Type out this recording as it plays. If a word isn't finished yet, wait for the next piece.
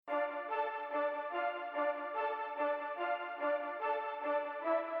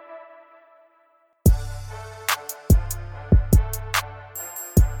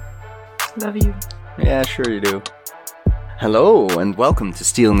Love you. Yeah, sure you do. Hello, and welcome to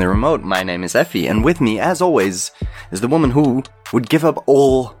Stealing the Remote. My name is Effie, and with me, as always, is the woman who would give up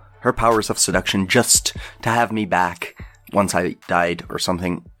all her powers of seduction just to have me back once I died or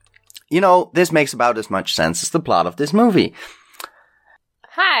something. You know, this makes about as much sense as the plot of this movie.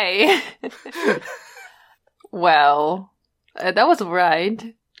 Hi. Well, that was a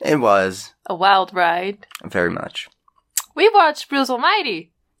ride. It was. A wild ride. Very much. We watched Bruce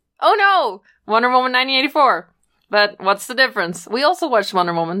Almighty. Oh no! Wonder Woman 1984. But what's the difference? We also watched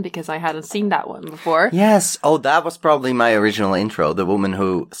Wonder Woman because I hadn't seen that one before. Yes. Oh, that was probably my original intro. The woman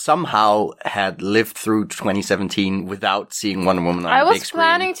who somehow had lived through 2017 without seeing Wonder Woman on the big screen.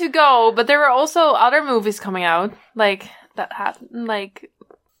 I was planning to go, but there were also other movies coming out, like, that had, like,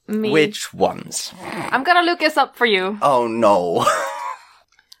 me. Which ones? I'm gonna look this up for you. Oh, no.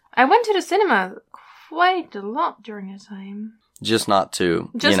 I went to the cinema quite a lot during a time. Just not to,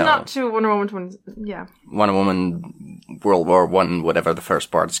 not to Wonder Woman 20, yeah. Wonder Woman World War One, whatever the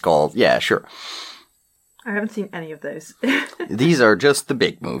first part is called. Yeah, sure. I haven't seen any of those. These are just the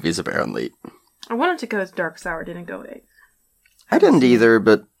big movies, apparently. I wanted to go to Dark Tower, didn't go. I didn't either,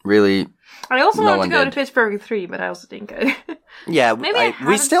 but really, I also no wanted to go did. to Pitch Perfect 3, but I also didn't go. Yeah, Maybe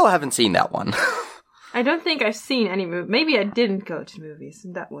we still haven't seen that one. I don't think I've seen any movie. Maybe I didn't go to movies,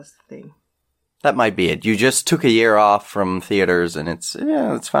 and that was the thing. That might be it. You just took a year off from theaters, and it's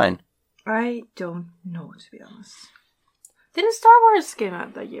fine. I don't know, to be honest. Didn't Star Wars came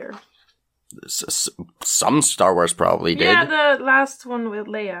out that year? Some Star Wars probably did. Yeah, the last one with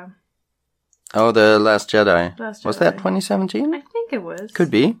Leia. Oh, The Last Jedi. Was that Jedi. 2017? I think it was. Could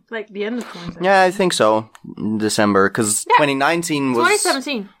be. Like the end of 2017. Yeah, I think so. December, because 2019 was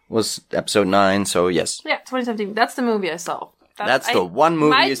 2017. Was episode 9, so yes. Yeah, 2017. That's the movie I saw. That's the one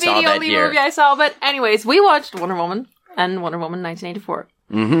movie you saw that year. Might be the only movie I saw, but anyways, we watched Wonder Woman and Wonder Woman 1984.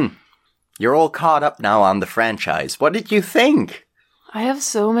 Mm-hmm. You're all caught up now on the franchise. What did you think? I have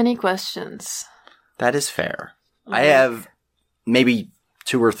so many questions. That is fair. I have maybe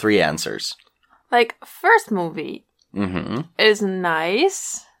 2 or 3 answers. Like, first movie is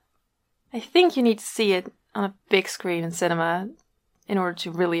nice. I think you need to see it on a big screen in cinema in order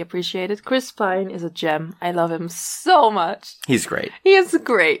to really appreciate it. Chris Pine is a gem. I love him so much. He's great. He is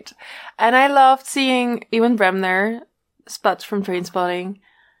great. And I loved seeing Ewan Bremner, Spud from Trainspotting.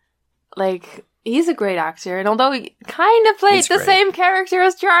 Like, he's a great actor. And although he kind of played the same character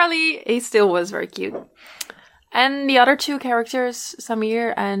as Charlie, he still was very cute. And the other 2 characters,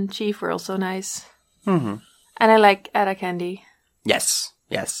 Samir and Chief, were also nice. Mm-hmm. And I like Etta Candy. Yes,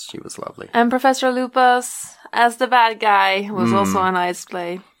 she was lovely. And Professor Lupus as the bad guy was also a nice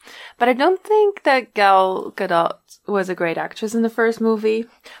play. But I don't think that Gal Gadot was a great actress in the first movie.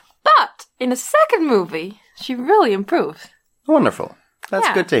 But in the second movie, she really improved. Wonderful.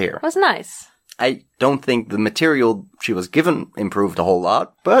 That's good to hear. It was nice. I don't think the material she was given improved a whole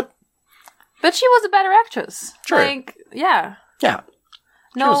lot, but she was a better actress. Sure. Like, yeah. Yeah.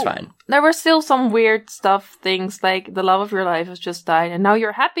 She was fine. There were still some weird things like the love of your life has just died and now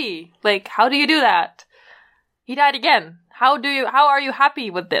you're happy. Like, how do you do that? He died again. How are you happy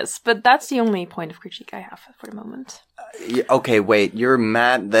with this? But that's the only point of critique I have for the moment. Okay, wait. You're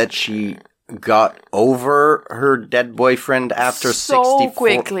mad that she got over her dead boyfriend after so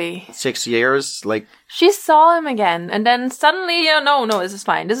quickly 6 years? Like, she saw him again and then suddenly, no, this is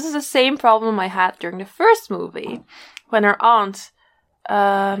fine. This is the same problem I had during the first movie when her aunt,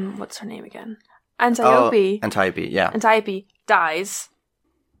 what's her name again? Antiope. Antiope dies.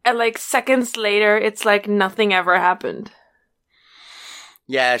 And like seconds later, it's like nothing ever happened.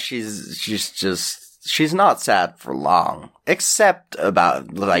 Yeah, she's not sad for long. Except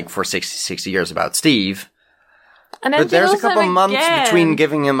about, like, for 60 years about Steve. And then but there's a couple months between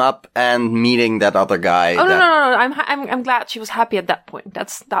giving him up and meeting that other guy. Oh, no. I'm glad she was happy at that point.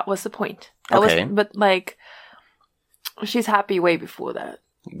 That was the point. But like, she's happy way before that.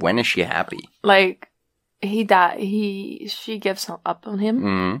 When is she happy? Like, he died. She gives up on him.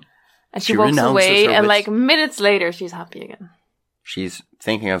 Mm-hmm. And she walks away, and like minutes later, she's happy again. She's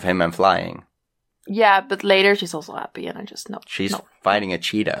thinking of him and flying. Yeah, but later she's also happy, and I just know. She's fighting a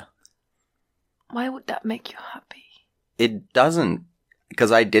cheetah. Why would that make you happy? It doesn't,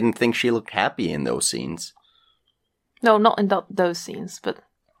 because I didn't think she looked happy in those scenes. No, not in those scenes, but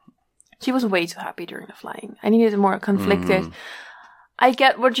she was way too happy during the flying. I needed more conflicted. I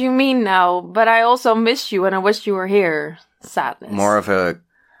get what you mean now, but I also miss you, and I wish you were here. Sadness. More of a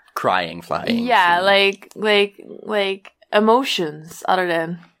crying flying. Yeah, scene. like emotions other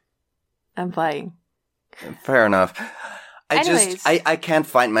than I'm flying. Fair enough. I can't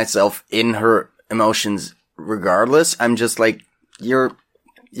find myself in her emotions regardless. I'm just like, you're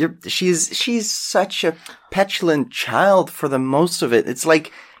she's such a petulant child for the most of it. It's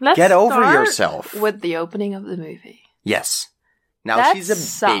like, Let's get over start yourself. with the opening of the movie. Yes. Now That she's a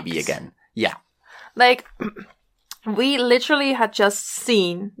sucks. baby again. Yeah. Like, we literally had just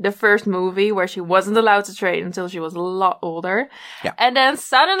seen the first movie where she wasn't allowed to train until she was a lot older. Yeah. And then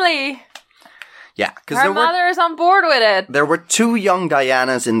suddenly, Yeah. Because her mother is on board with it. there were 2 young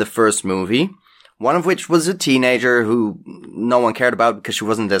Dianas in the first movie. One of which was a teenager who no one cared about because she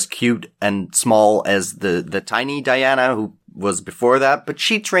wasn't as cute and small as the tiny Diana who was before that, but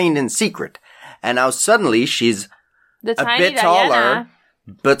she trained in secret. And now suddenly she's The a tiny bit Diana. taller,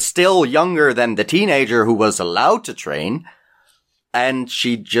 but still younger than the teenager who was allowed to train. And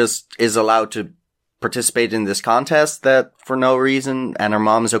she just is allowed to participate in this contest that for no reason, and her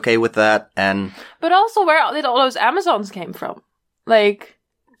mom is okay with that. And But also, where did all those Amazons came from? Like,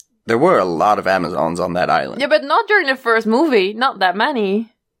 there were a lot of Amazons on that island. yeah, but not during the first movie. Not that many.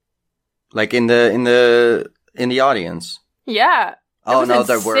 Like in the audience. Yeah. Oh was no,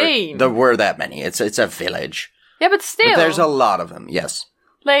 insane. there were that many. It's a village. Yeah, but still. But there's a lot of them, yes.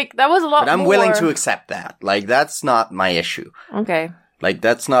 Like, that was a lot But I'm more. willing to accept that. Like, that's not my issue. Okay. Like,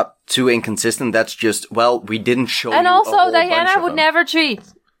 that's not too inconsistent. That's just, well, we didn't show And you a also, whole bunch Diana of would them. never cheat.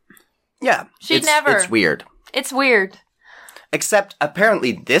 Yeah. She'd never. It's weird. It's weird. Except,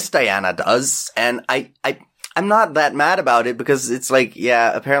 apparently, this Diana does, and I'm not that mad about it, because it's like,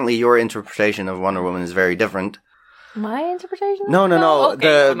 yeah, apparently your interpretation of Wonder Woman is very different. My interpretation? No. Okay.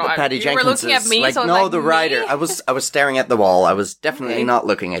 The No, Patty you Jenkins were looking at me, like, so it's no, like the me? writer. I was staring at the wall. I was definitely Okay. not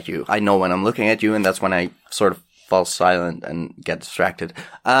looking at you. I know when I'm looking at you, and that's when I sort of fall silent and get distracted.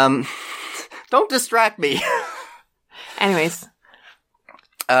 Don't distract me. Anyways.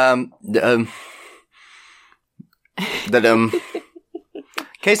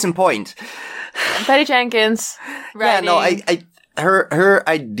 Case in point. Patty Jenkins. Yeah, no, writing. her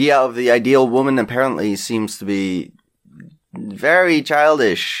idea of the ideal woman apparently seems to be very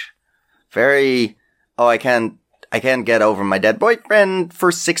childish. Very, I can't get over my dead boyfriend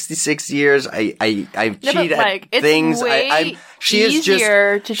for 66 years. I've cheated like, at it's things. way She is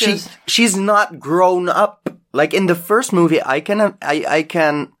easier to she, just- she's not grown up. Like in the first movie, I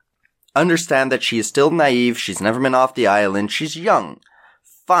can understand that she is still naive. She's never been off the island. She's young.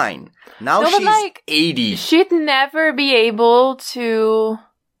 Fine. Now No, but she's like, 80. She'd never be able to...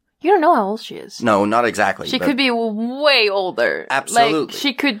 You don't know how old she is. No, not exactly. She but- could be way older. Absolutely. Like,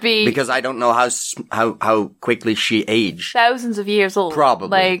 she could be because I don't know how quickly she aged. thousands of years old. Probably.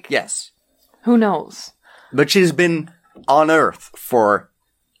 Like, Yes. who knows? But she's been on Earth for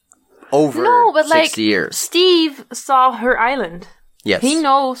over No, but 60 like, years. Steve saw her island. Yes. He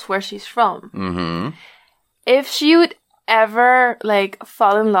knows where she's from. Mm-hmm. If she would ever, like,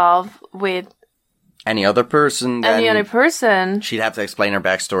 fall in love with Any other person, then any other person, she'd have to explain her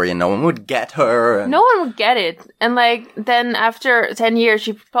backstory and no one would get her. And no one would get it. And, like, then after 10 years,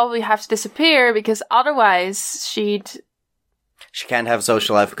 she'd probably have to disappear because otherwise she can't have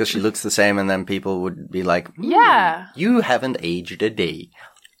social life because she looks the same and then people would be like, Yeah. you haven't aged a day.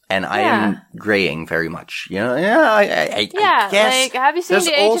 And I Yeah. am graying very much. You know, yeah, I Yeah, guess like, have you seen there's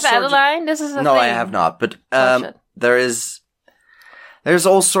The all Age of sorts Adeline? This is a No, thing. I have not. But Watch it. there's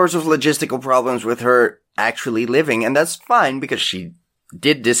all sorts of logistical problems with her actually living, and that's fine because she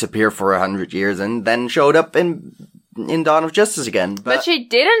did disappear for 100 years and then showed up in Dawn of Justice again. But she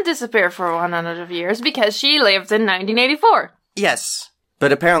didn't disappear for 100 years because she lived in 1984. Yes,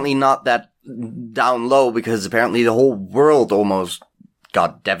 but apparently not that down low because apparently the whole world almost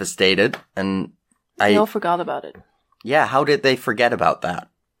got devastated, and They all forgot about it. yeah, how did they forget about that?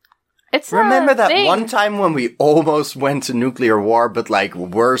 It's Remember a that thing. one time when we almost went to nuclear war, but like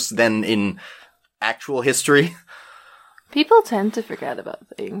worse than in actual history? People tend to forget about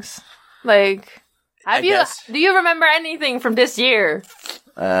things. Like, guess. do you remember anything from this year?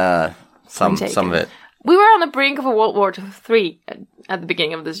 Some take of it. it. We were on the brink of a World War III at the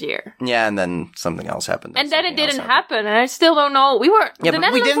beginning of this year. Yeah, and then something else happened. And then it something else didn't happened. happen, and I still don't know. We were Yeah, the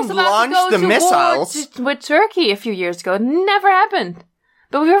but we Netherlands didn't was about launch to go the to missiles. war with Turkey a few years ago. It never happened,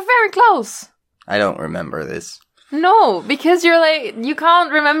 but we were very close. I don't remember this. No, because you're like you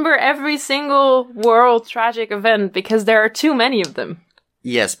can't remember every single world tragic event because there are too many of them.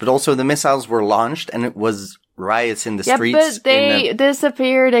 Yes, but also the missiles were launched and it was riots in the Yeah, streets. but they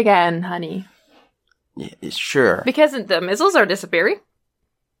disappeared again, honey. Sure. Because the missiles are disappearing.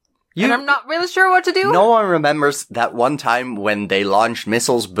 And I'm not really sure what to do. No one remembers that one time when they launched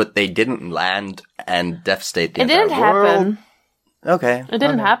missiles, but they didn't land and devastate the It entire didn't world. happen. Okay. It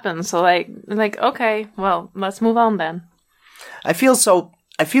didn't happen. So like, okay, well, let's move on then. I feel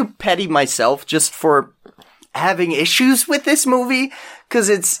petty myself just for having issues with this movie, Cause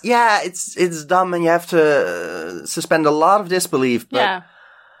it's dumb and you have to suspend a lot of disbelief, but Yeah.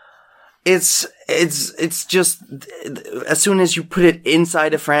 it's just, as soon as you put it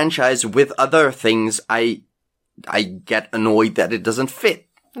inside a franchise with other things, I get annoyed that it doesn't fit.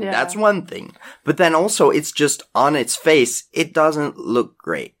 Yeah. That's one thing. But then also, it's just on its face, it doesn't look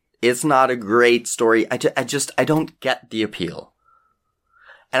great. It's not a great story. I don't get the appeal.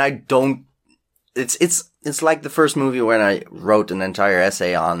 And I don't, it's like the first movie when I wrote an entire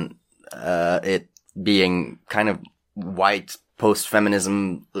essay on, it being kind of white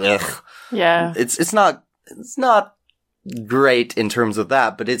post-feminism. Ugh. Yeah. It's not great in terms of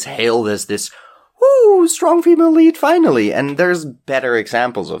that, but it's hailed as this, woo, strong female lead finally. And there's better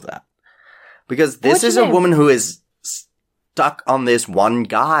examples of that. Because this is a woman who is stuck on this one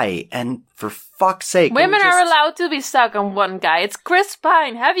guy, and for fuck's sake. Women are allowed to be stuck on one guy. It's Chris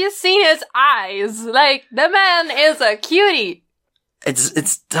Pine. Have you seen his eyes? Like, the man is a cutie.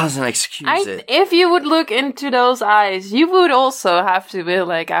 It doesn't excuse it. If you would look into those eyes, you would also have to be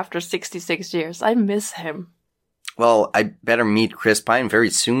like, after 66 years, I miss him. Well, I better meet Chris Pine very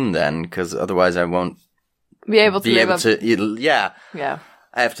soon then, because otherwise I won't be able to yeah. Yeah.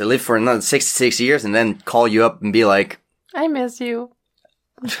 I have to live for another 66 years and then call you up and be like, I miss you.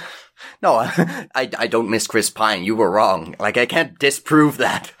 No, I don't miss Chris Pine. You were wrong. Like, I can't disprove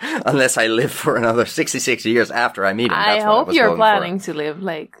that unless I live for another 66 years after I meet him. I hope you're planning to live,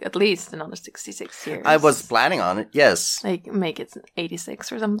 like, at least another 66 years. I was planning on it, yes. Like, make it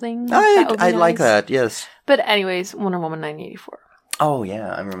 86 or something. I'd nice. like that, yes. But anyways, Wonder Woman 1984. Oh,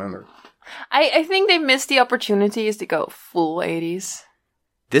 yeah, I remember. I think they missed the opportunities to go full 80s.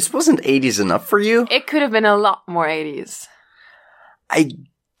 This wasn't 80s enough for you? It could have been a lot more 80s. I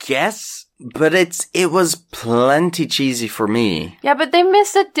guess, but it was plenty cheesy for me. Yeah, but they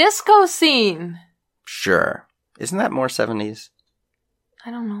missed a disco scene. Sure. Isn't that more 70s?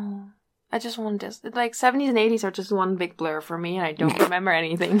 I don't know. I just want this. Like, 70s and 80s are just one big blur for me, and I don't remember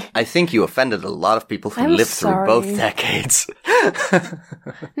anything. I think you offended a lot of people who lived through both decades.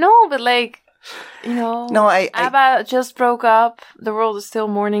 No, but like, you know, no, ABBA just broke up. The world is still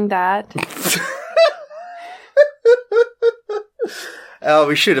mourning that. Oh,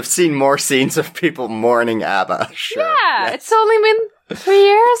 we should have seen more scenes of people mourning ABBA. Sure. Yeah, yes. It's only been 3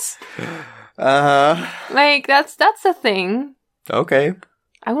 years. Like, that's the thing. Okay.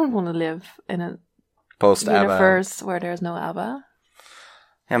 I wouldn't want to live in a post-ABBA universe where there's no ABBA.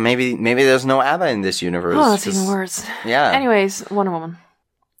 Yeah, maybe there's no ABBA in this universe. Oh, that's even worse. Yeah. Anyways, Wonder Woman.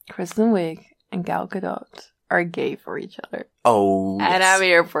 Kristen Wiig and Gal Gadot are gay for each other. Oh, yes. And I'm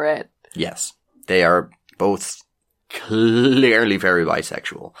here for it. Yes. They are both clearly very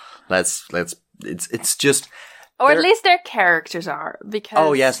bisexual. It's just... Or at least their characters are, because...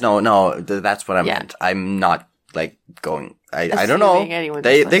 Oh, yes, no, that's what I meant. I'm not, like, going... I don't know.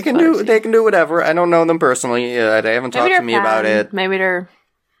 They can do whatever. I don't know them personally. They haven't talked to me about it. Maybe they're...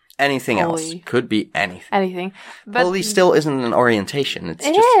 Anything else. Could be anything. Anything. But Poly still isn't an orientation. It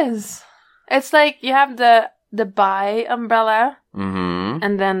is. It's like you have the bi umbrella, mm-hmm.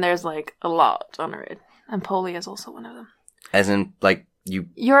 and then there's, like, a lot under it. And poly is also one of them. As in, like,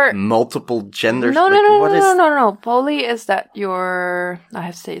 you're multiple genders? No. Poly is that you're... I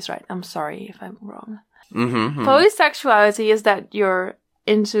have to say this right. I'm sorry if I'm wrong. Mm-hmm. Polysexuality is that you're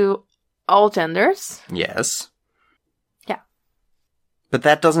into all genders. Yes. Yeah. But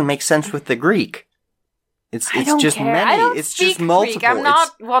that doesn't make sense with the Greek. It's just care. many. It's just multiple. Greek. I'm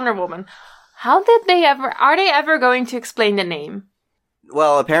not Wonder Woman. How did they ever... Are they ever going to explain the name?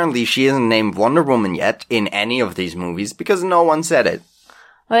 Well, apparently she isn't named Wonder Woman yet in any of these movies because no one said it.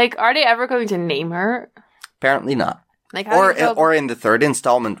 Like, are they ever going to name her? Apparently not. Like, or in the third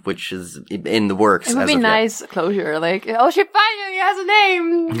installment, which is in the works. It would be nice closure. Like, oh, she finally has a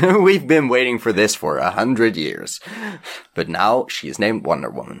name. We've been waiting for this for 100 years, but now she is named Wonder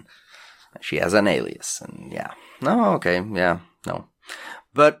Woman. She has an alias, and yeah. No, okay, yeah, no,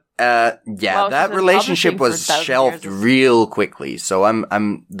 but that relationship was shelved real quickly. So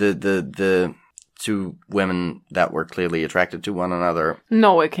I'm the two women that were clearly attracted to one another.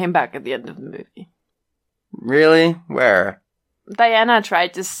 No, it came back at the end of the movie. Really? Where? Diana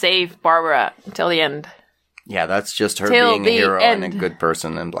tried to save Barbara until the end. Yeah, that's just her being a hero and a good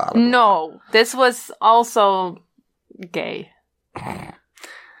person and blah, blah, blah. No, this was also gay.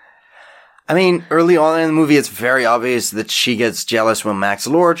 I mean, early on in the movie, it's very obvious that she gets jealous when Max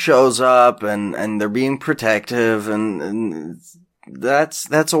Lord shows up and they're being protective and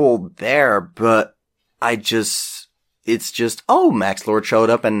that's all there, but I just... it's just, oh, Max Lord showed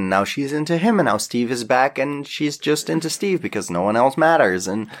up and now she's into him and now Steve is back and she's just into Steve because no one else matters.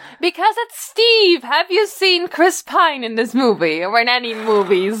 And because it's Steve. Have you seen Chris Pine in this movie or in any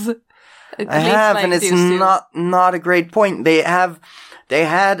movies? I have, and it's not a great point. They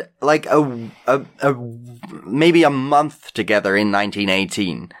had like a maybe a month together in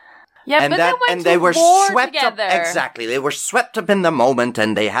 1918. Yeah, and they were swept together. Up exactly. They were swept up in the moment,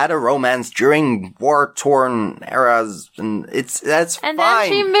 and they had a romance during war-torn eras, and that's fine. And then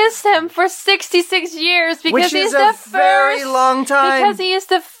she missed him for 66 years because which is a very long time. Because he is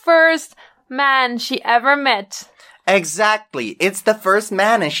the first man she ever met. Exactly. It's the first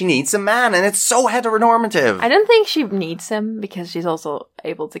man, and she needs a man, and it's so heteronormative. I don't think she needs him because she's also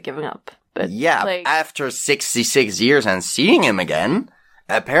able to give him up. But yeah, after 66 years and seeing him again.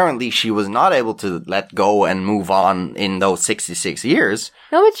 Apparently, she was not able to let go and move on in those 66 years.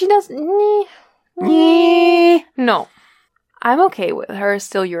 No, but she doesn't. No. I'm okay with her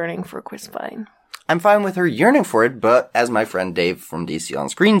still yearning for Chris Pine. I'm fine with her yearning for it, but as my friend Dave from DC On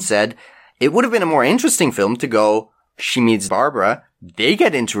Screen said, it would have been a more interesting film to go, she meets Barbara, they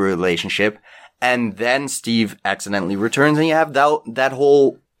get into a relationship, and then Steve accidentally returns, and you have that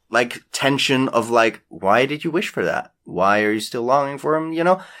whole, like, tension of, like, why did you wish for that? Why are you still longing for him? You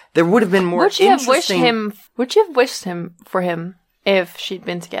know, there would have been more interesting. Would you have wished him for him if she'd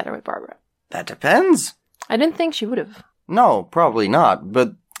been together with Barbara? That depends. I didn't think she would have. No, probably not.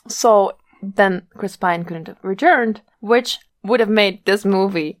 But so then Chris Pine couldn't have returned, which would have made this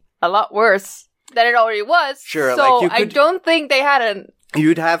movie a lot worse than it already was. Sure. So like I don't think they had an.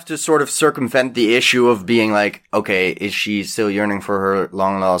 You'd have to sort of circumvent the issue of being like, okay, is she still yearning for her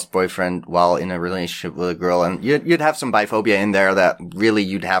long-lost boyfriend while in a relationship with a girl? And you'd have some biphobia in there that really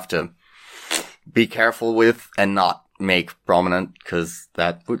you'd have to be careful with and not make prominent, because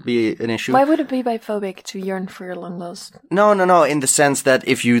that would be an issue. Why would it be biphobic to yearn for your long-lost? No, in the sense that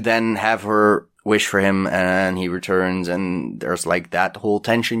if you then have her wish for him and he returns and there's like that whole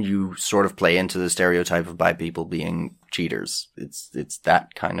tension, you sort of play into the stereotype of bi people being cheaters. It's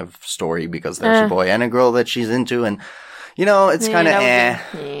that kind of story because there's a boy and a girl that she's into, and you know, it's kind of Yeah,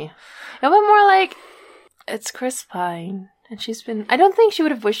 but more like it's Chris Pine, and I don't think she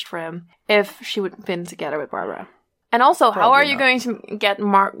would have wished for him if she would have been together with Barbara. And also, probably how are you going to get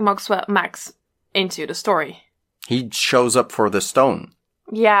Max into the story? He shows up for the stone.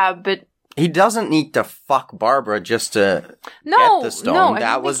 Yeah, but he doesn't need to fuck Barbara just to get the stone. No, I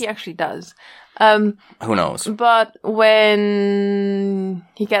don't think he actually does. Who knows? But when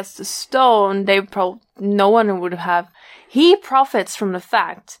he gets the stone, no one would have. He profits from the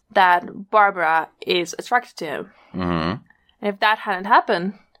fact that Barbara is attracted to him. Mm-hmm. And if that hadn't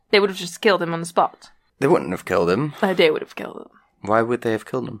happened, they would have just killed him on the spot. They wouldn't have killed him. They would have killed him. Why would they have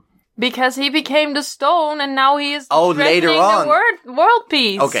killed him? Because he became the stone, and now he is later on the world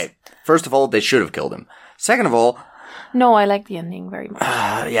peace. Okay, first of all, they should have killed him. Second of all, no, I like the ending very much.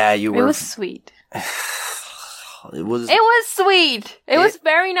 Yeah, you were. It was sweet. It was sweet. It was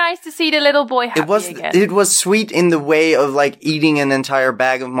very nice to see the little boy happy again. It was sweet in the way of like eating an entire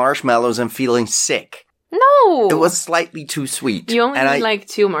bag of marshmallows and feeling sick. No! It was slightly too sweet. You only need like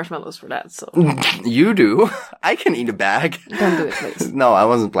 2 marshmallows for that, so. You do. I can eat a bag. Don't do it, please. No, I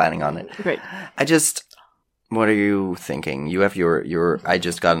wasn't planning on it. Great. What are you thinking? You have your I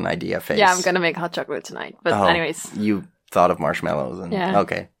just got an idea face. Yeah, I'm gonna make hot chocolate tonight. But anyways. You thought of marshmallows and yeah.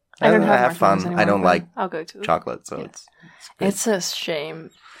 Okay. I don't have fun. Anymore, I don't like I'll go to chocolate, so it's a shame.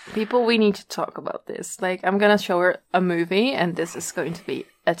 People, we need to talk about this. Like, I'm gonna show her a movie, and this is going to be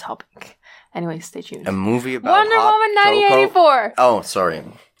a topic. Anyway, stay tuned. A movie about Wonder Woman 1984. Oh, sorry.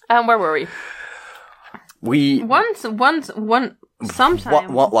 Where were we?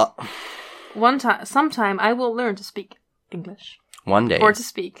 Sometime I will learn to speak English. One day. Or to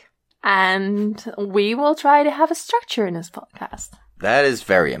speak. And we will try to have a structure in this podcast. That is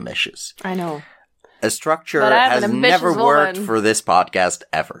very ambitious. I know. A structure has never worked for this podcast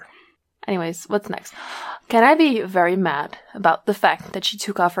ever. Anyways, what's next? Can I be very mad about the fact that she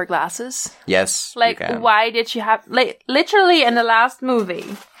took off her glasses? Yes. Like, why did she have... Like, literally in the last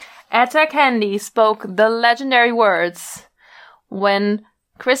movie, Etta Candy spoke the legendary words when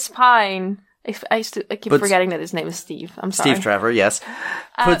Chris Pine... I keep forgetting that his name is Steve. I'm sorry. Steve Trevor, yes.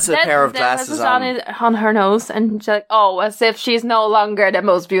 Puts a pair of glasses on her nose, and she's like, oh, as if she's no longer the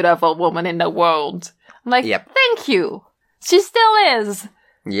most beautiful woman in the world. I'm like, yep. Thank you. She still is.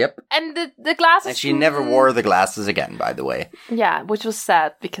 Yep. And the glasses... And she never wore the glasses again, by the way. Yeah, which was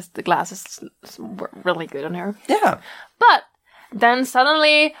sad, because the glasses were really good on her. Yeah. But then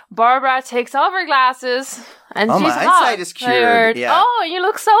suddenly, Barbara takes off her glasses, and she's my hot. eyesight is cured. Yeah. Oh, you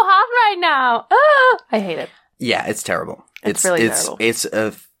look so hot right now. I hate it. Yeah, it's terrible. It's really terrible. It's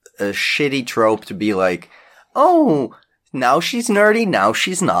a shitty trope to be like, oh, now she's nerdy, now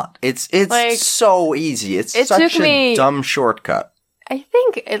she's not. It's like, so easy. It's such a dumb shortcut. I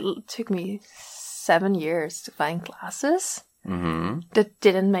think it took me 7 years to find glasses that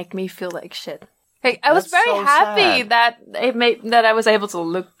didn't make me feel like shit. Like, I was very happy that that I was able to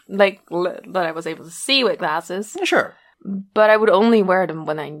look like that I was able to see with glasses. Sure, but I would only wear them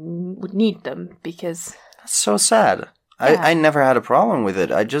when I would need them because that's so sad. Yeah. I never had a problem with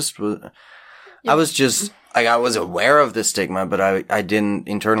it. I just was. Yeah. I was just like, I was aware of the stigma, but I didn't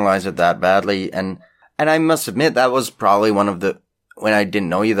internalize it that badly. And I must admit that was probably one of the when I didn't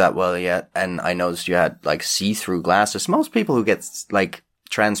know you that well yet, and I noticed you had like see-through glasses. Most people who get like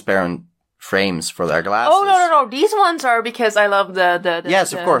transparent frames for their glasses. Oh no! These ones are because I love the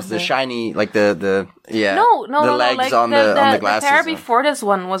yes, of course, the shiny like the legs like on the glasses. The pair before this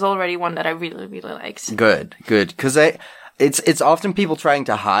one was already one that I really liked. Good, because it's often people trying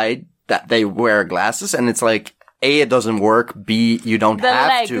to hide that they wear glasses, and it's like A, it doesn't work. B, you don't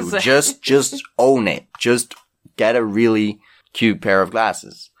have to. Just own it. Just get a really cute pair of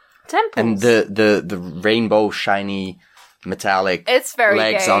glasses. Temples. And the rainbow shiny metallic it's very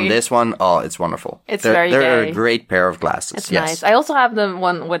legs gay. On this one, oh, it's wonderful. They're a great pair of glasses. It's yes. nice. I also have the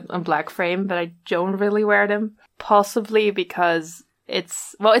one with a black frame, but I don't really wear them. Possibly because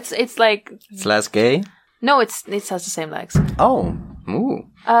it's like it's less gay. No, it has the same legs. Oh, ooh.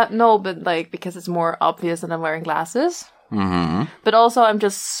 No, but like because it's more obvious that I'm wearing glasses. Mm-hmm. But also, I'm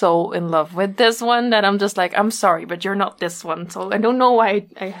just so in love with this one that I'm just like, I'm sorry, but you're not this one. So I don't know why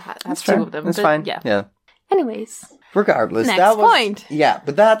I have two of them. That's fine. Yeah. Anyways. Regardless, next point. Yeah,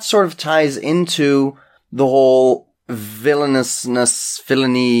 but that sort of ties into the whole villainy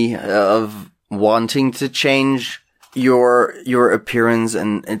of wanting to change your appearance,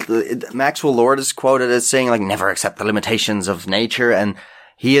 and Maxwell Lord is quoted as saying like, never accept the limitations of nature, and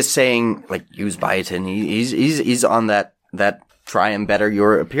he is saying like, use biotin. He's on that try and better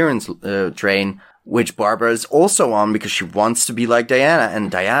your appearance train, which Barbara is also on because she wants to be like Diana, and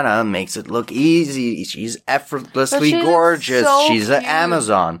Diana makes it look easy. She's effortlessly gorgeous. She's an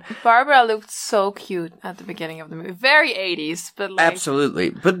Amazon. Barbara looked so cute at the beginning of the movie. Very 80s, but like... Absolutely.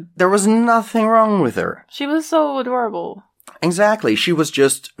 But there was nothing wrong with her. She was so adorable. Exactly. She was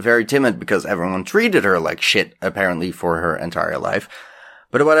just very timid because everyone treated her like shit, apparently, for her entire life.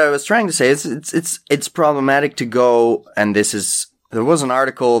 But what I was trying to say is it's problematic to go, and there was an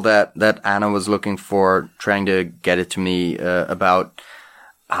article that Anna was looking for, trying to get it to me, about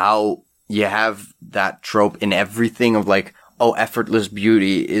how you have that trope in everything of like, oh, effortless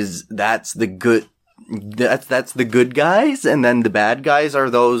beauty that's the good guys, and then the bad guys are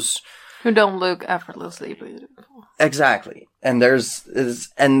those who don't look effortlessly beautiful. Exactly. And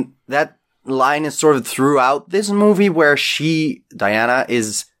and that line is sort of throughout this movie where Diana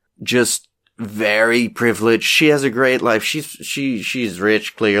is just very privileged. She has a great life. She's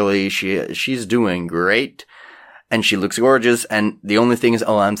rich, clearly. She's doing great. And she looks gorgeous. And the only thing is,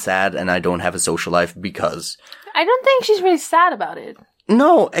 oh, I'm sad and I don't have a social life because... I don't think she's really sad about it.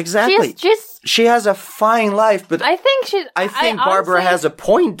 No, exactly. She has a fine life, but... I think Barbara has a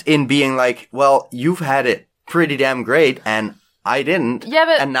point in being like, well, you've had it pretty damn great and I didn't. Yeah,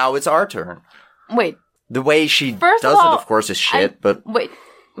 but... And now it's our turn. Wait. The way she does it, of course, is shit, but... Wait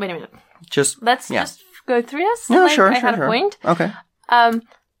a minute. Let's just go through this. Yeah, sure. I had a point. Okay.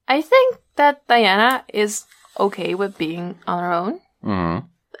 I think that Diana is okay with being on her own. Mm-hmm.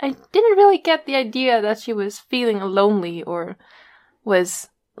 I didn't really get the idea that she was feeling lonely or was,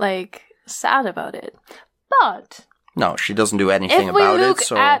 like, sad about it. But... No, she doesn't do anything about it,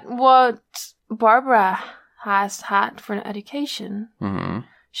 so... If we look at what Barbara has had for an education,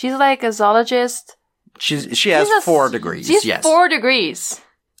 she's like a zoologist. She has 4 degrees, yes. She has 4 degrees.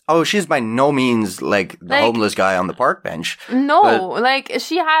 Oh, she's by no means like the homeless guy on the park bench. No,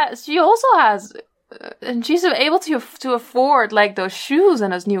 she also has, and she's able to afford like those shoes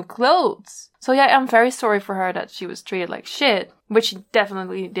and those new clothes. So yeah, I'm very sorry for her that she was treated like shit, which she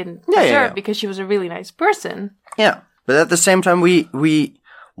definitely didn't deserve because she was a really nice person. Yeah, but at the same time,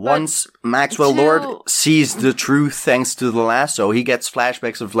 once Maxwell Lord sees the truth thanks to the lasso, he gets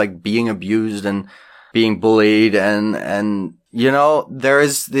flashbacks of like being abused and being bullied and you know, there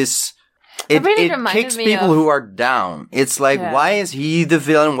is this, it kicks people who are down. It's like, why is he the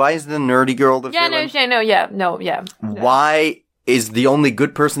villain? Why is the nerdy girl the villain? Why is the only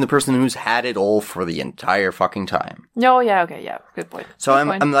good person the person who's had it all for the entire fucking time? Good point. So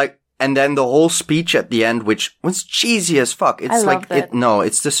I'm like, and then the whole speech at the end, which was cheesy as fuck. It's like,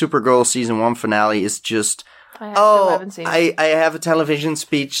 it's the Supergirl season 1 finale is just, still haven't seen it. I have a television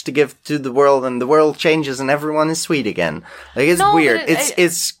speech to give to the world, and the world changes, and everyone is sweet again. Like, it's weird.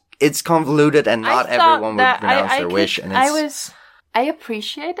 It's convoluted, and not everyone would pronounce their wish. And I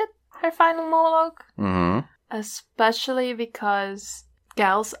appreciated her final monologue, mm-hmm. especially because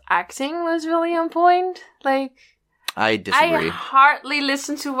Gal's acting was really on point. Like, I disagree. I hardly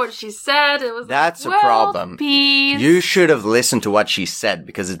listened to what she said. It was that's a problem. Peace. You should have listened to what she said,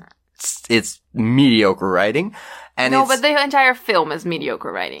 because it's mediocre writing. And but the entire film is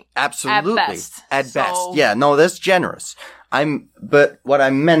mediocre writing. Absolutely. At best. Yeah, no, that's generous. But what I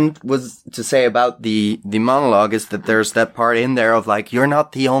meant was to say about the monologue is that there's that part in there of like, you're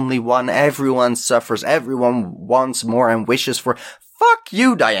not the only one. Everyone suffers. Everyone wants more and wishes for. Fuck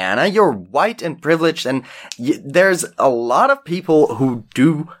you, Diana. You're white and privileged, and there's a lot of people who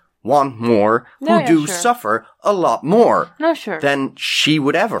do want more, who suffer a lot more than she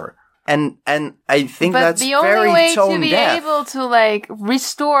would ever. And I think that's very tone deaf. But the only way to be able to, like,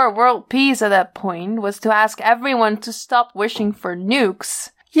 restore world peace at that point was to ask everyone to stop wishing for nukes.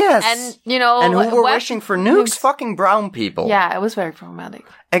 Yes. And, you know... And who were wishing for nukes? Fucking brown people. Yeah, it was very problematic.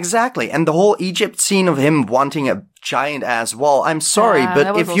 Exactly. And the whole Egypt scene of him wanting a giant-ass wall. I'm sorry,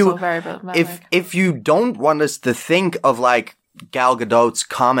 but if you don't want us to think of, like, Gal Gadot's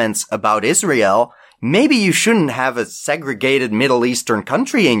comments about Israel... Maybe you shouldn't have a segregated Middle Eastern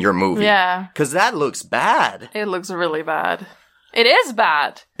country in your movie. Yeah. Because that looks bad. It looks really bad. It is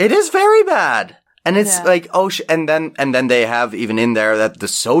bad. It is very bad. And it's like, and then they have even in there that the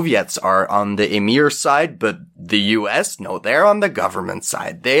Soviets are on the emir side, but the US, no, they're on the government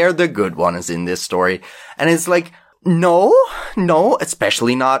side. They are the good ones in this story. And it's like, no,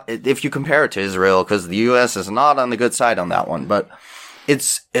 especially not if you compare it to Israel, because the US is not on the good side on that one, but...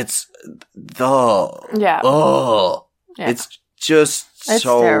 It's just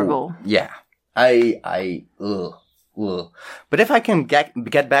so terrible. Yeah. But if I can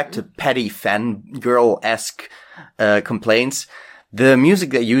get back to petty fangirl-esque complaints, the music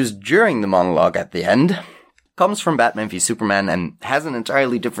they used during the monologue at the end comes from Batman v Superman and has an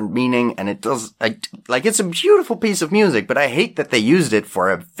entirely different meaning, and it does like it's a beautiful piece of music, but I hate that they used it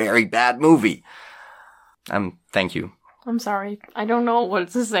for a very bad movie. Thank you. I'm sorry. I don't know what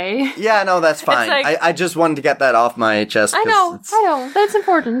to say. Yeah, no, that's fine. Like, I just wanted to get that off my chest. I know. That's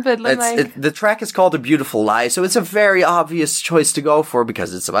important, but the track is called A Beautiful Lie, so it's a very obvious choice to go for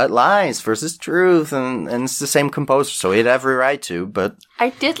because it's about lies versus truth, and it's the same composer, so he had every right to, but... I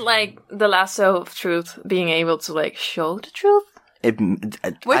did like the lasso of truth being able to, like, show the truth. I don't like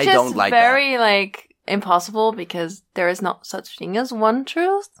that. Which is very, like, impossible because there is not such thing as one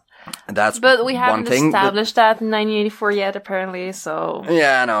truth. But we haven't established that in 1984 yet, apparently, so...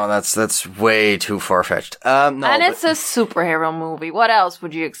 Yeah, no, that's way too far-fetched. It's a superhero movie. What else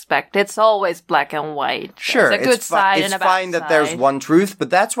would you expect? It's always black and white. Sure, there's a good side and a bad side. It's fine that there's one truth, but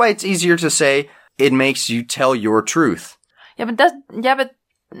that's why it's easier to say it makes you tell your truth. If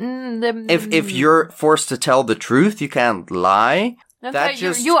you're forced to tell the truth, you can't lie...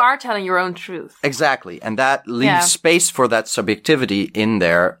 You are telling your own truth. Exactly. And that leaves space for that subjectivity in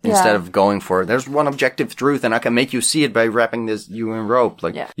there instead of going for, there's one objective truth and I can make you see it by wrapping you in rope.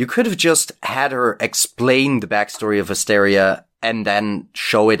 You could have just had her explain the backstory of Hysteria and then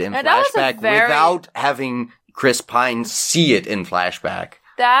show it in flashback without having Chris Pine see it in flashback.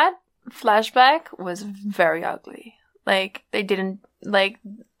 That flashback was very ugly. I didn't like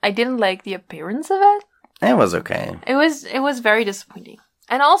the appearance of it. It was okay. It was very disappointing.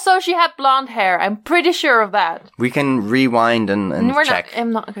 And also, she had blonde hair. I'm pretty sure of that. We can rewind and check.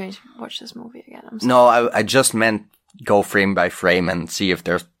 I'm not going to watch this movie again. I'm sorry. No, I just meant go frame by frame and see if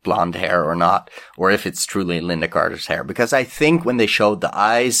there's blonde hair or not, or if it's truly Linda Carter's hair. Because I think when they showed the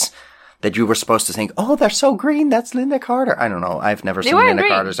eyes, that you were supposed to think, oh, they're so green, that's Linda Carter. I don't know. I've never seen Linda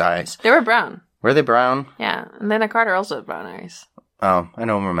Carter's eyes. They were brown. Were they brown? Yeah, and Linda Carter also had brown eyes. Oh, I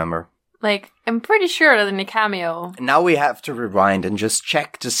don't remember. I'm pretty sure that in the cameo... Now we have to rewind and just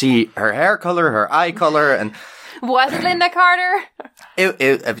check to see her hair color, her eye color, and... Was it Linda Carter?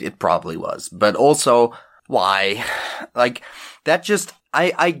 It probably was. But also, why? That just...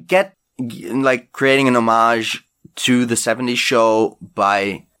 I get, creating an homage to the 70s show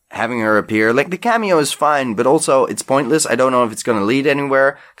by having her appear. The cameo is fine, but also it's pointless. I don't know if it's going to lead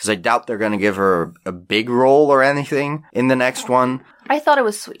anywhere, because I doubt they're going to give her a big role or anything in the next one. I thought it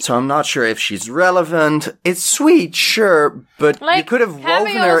was sweet. So I'm not sure if she's relevant. It's sweet, sure, but you could have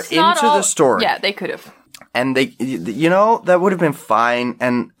woven her into the story. Yeah, they could have. And that would have been fine.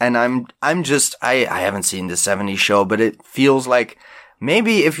 And I'm just, I haven't seen the 70s show, but it feels like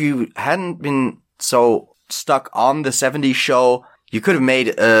maybe if you hadn't been so stuck on the 70s show, you could have made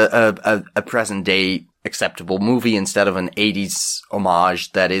a present day acceptable movie instead of an 80s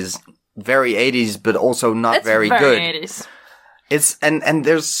homage that is very 80s, but also not very good. 80s. It's, and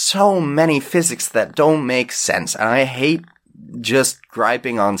there's so many physics that don't make sense. And I hate just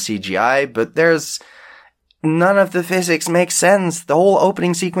griping on CGI, but none of the physics makes sense. The whole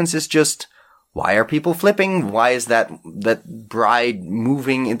opening sequence is just, why are people flipping? Why is that bride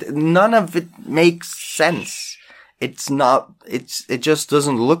moving? None of it makes sense. It just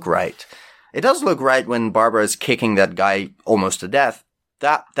doesn't look right. It does look right when Barbara is kicking that guy almost to death.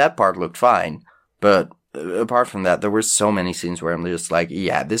 That part looked fine. But apart from that, there were so many scenes where I'm just like,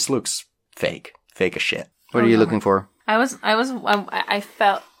 yeah, this looks fake. Fake as shit. What are you looking for? I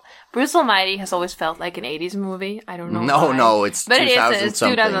felt Bruce Almighty has always felt like an 80s movie. I don't know. No, it's 2000 it's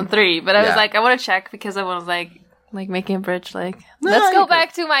 2003. But I was like, I want to check because I was like making a bridge. Let's go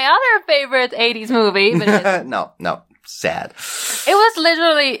back to my other favorite 80s movie. But no, sad. It was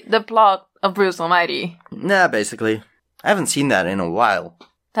literally the plot of Bruce Almighty. Nah, basically. I haven't seen that in a while.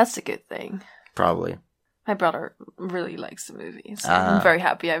 That's a good thing. Probably. My brother really likes the movie, so I'm very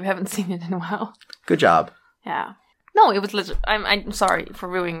happy I haven't seen it in a while. Good job. Yeah. No, it was literally... I'm sorry for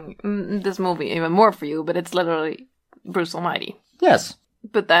ruining this movie even more for you, but it's literally Bruce Almighty. Yes.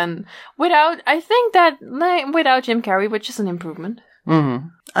 But then, without Jim Carrey, which is an improvement. Mm-hmm.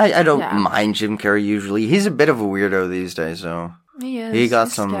 I don't mind Jim Carrey usually. He's a bit of a weirdo these days, so... He is. He got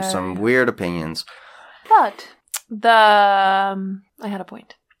some weird opinions. But, I had a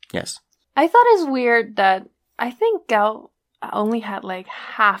point. Yes. I thought it's weird that I think Gal only had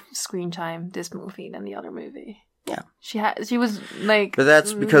half screen time this movie than the other movie. Yeah. She was like... But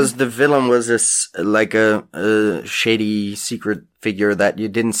that's because the villain was a shady secret figure that you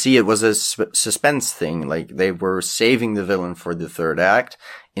didn't see. It was a suspense thing. They were saving the villain for the third act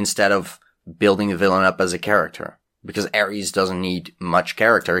instead of building the villain up as a character. Because Ares doesn't need much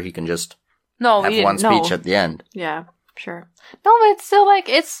character. He can just have one speech at the end. Yeah, sure. No, but it's still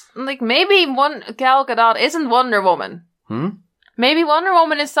maybe Gal Gadot isn't Wonder Woman. Maybe Wonder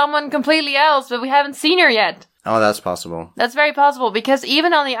Woman is someone completely else, but we haven't seen her yet. Oh, that's possible. That's very possible, because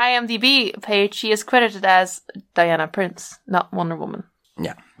even on the IMDb page, she is credited as Diana Prince, not Wonder Woman.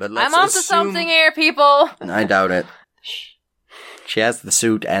 Yeah, but let's I'm onto something here, people! I doubt it. She has the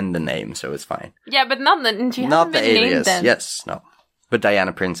suit and the name, so it's fine. Yeah, but not the alias. Named then. Yes, no. But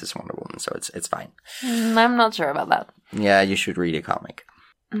Diana Prince is Wonder Woman, so it's fine. I'm not sure about that. Yeah, you should read a comic.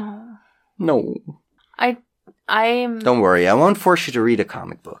 No. I'm... Don't worry, I won't force you to read a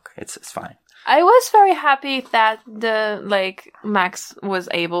comic book. It's fine. I was very happy that Max was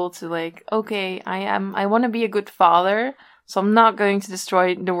able to okay, I want to be a good father, so I'm not going to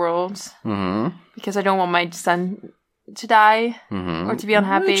destroy the world. Mm-hmm. Because I don't want my son to die or to be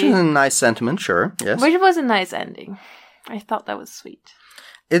unhappy. Which is a nice sentiment, sure. Yes. Which was a nice ending. I thought that was sweet.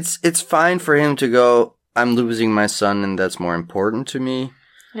 It's fine for him to go, I'm losing my son and that's more important to me.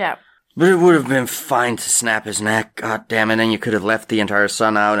 Yeah. But it would have been fine to snap his neck, god damn it, and you could have left the entire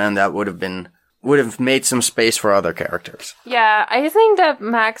son out and that would have made some space for other characters. Yeah, I think that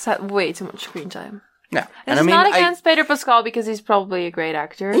Max had way too much screen time. Yeah. And it's not against Pedro Pascal because he's probably a great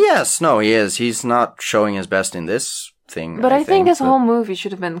actor. Yes, no, he is. He's not showing his best in this thing. But I think this whole movie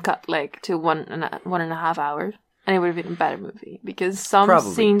should have been cut to 1.5 hours. And it would have been a better movie. Because some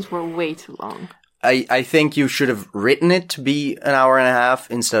scenes were way too long. I think you should have written it to be an hour and a half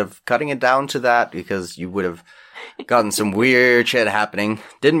instead of cutting it down to that, because you would have gotten some weird shit happening.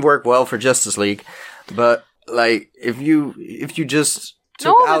 Didn't work well for Justice League, but if you just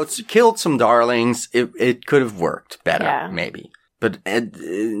killed some darlings, it could have worked better, maybe. But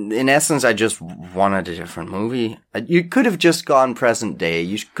in essence, I just wanted a different movie. You could have just gone present day.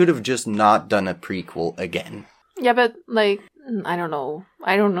 You could have just not done a prequel again. Yeah, but I don't know.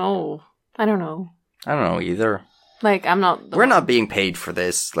 I don't know either. I'm not... We're not being paid for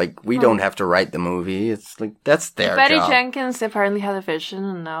this. We don't have to write the movie. It's that's their job. Betty Jenkins apparently had a vision,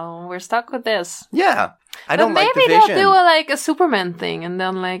 and now we're stuck with this. Yeah. I don't like the vision. Maybe they'll do a Superman thing, and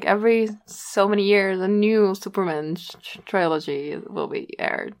then every so many years, a new Superman trilogy will be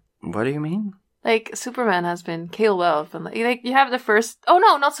aired. What do you mean? Superman has been killed off, and you have the first... Oh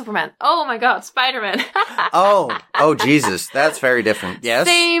no, not Superman. Oh my god, Spider-Man. oh Jesus, that's very different. Yes.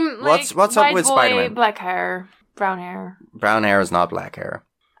 Same, what's up with Spider-Man? Black hair, brown hair. Brown hair is not black hair.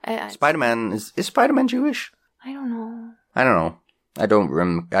 Spider-Man is Spider-Man Jewish? I don't know. I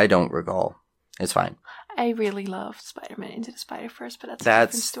don't recall. It's fine. I really loved Spider-Man Into the Spider-Verse, but that's a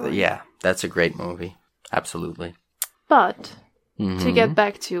different story. Yeah, that's a great movie. Absolutely. But... To get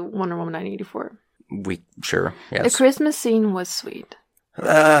back to Wonder Woman 1984. Sure, yes. The Christmas scene was sweet.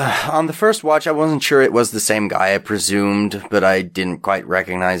 On the first watch, I wasn't sure it was the same guy, I presumed, but I didn't quite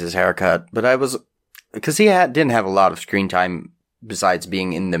recognize his haircut. But I was because he didn't have a lot of screen time besides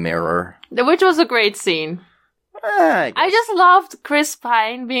being in the mirror. Which was a great scene. I just loved Chris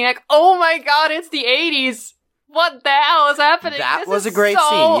Pine being like, oh my god, it's the 80s. What the hell is happening? That this was is a great so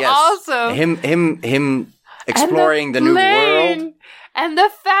scene, yes. Awesome. Him exploring the new world. And the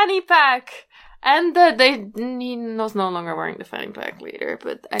fanny pack. And he was no longer wearing the fanny pack later,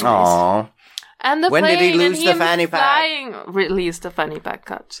 but anyways. Aww. And the when plane, did he lose and the fanny pack? Released the fanny pack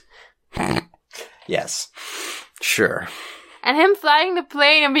cut. Yes. Sure. And him flying the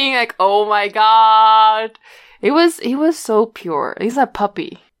plane and being like, oh my god. He was so pure. He's a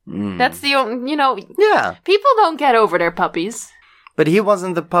puppy. That's the only, Yeah. People don't get over their puppies. But he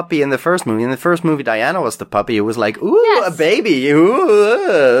wasn't the puppy in the first movie. In the first movie, Diana was the puppy. It was like, ooh, yes. A baby,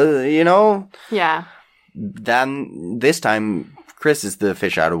 ooh, Yeah. Then this time, Chris is the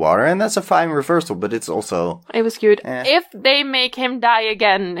fish out of water, and that's a fine reversal, but it's also... It was cute. If they make him die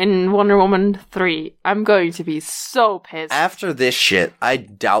again in Wonder Woman 3, I'm going to be so pissed. After this shit, I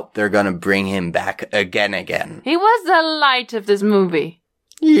doubt they're gonna bring him back again. He was the light of this movie.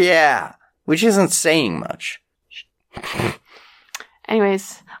 Yeah, which isn't saying much.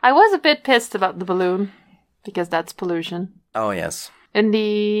 Anyways, I was a bit pissed about the balloon, because that's pollution. Oh, yes. In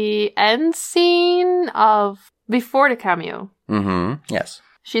the end scene of before the cameo. Mm-hmm, yes.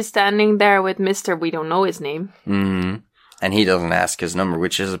 She's standing there with Mr. We don't know his name. Mm-hmm. And he doesn't ask his number,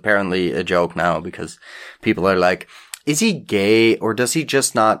 which is apparently a joke now, because people are like, is he gay, or does he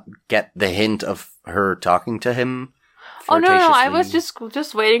just not get the hint of her talking to him? Oh, no, I was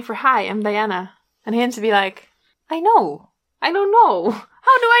just waiting for, hi, I'm Diana. And him to be like, I know. I don't know.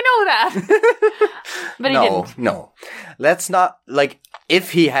 How do I know that? But he didn't. No. Let's not,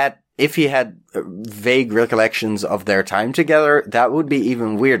 if he had vague recollections of their time together, that would be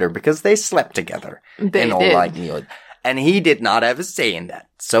even weirder, because they slept together. They in all did. likelihood. And he did not have a say in that.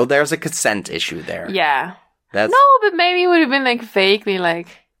 So there's a consent issue there. Yeah. No, but maybe it would have been vaguely I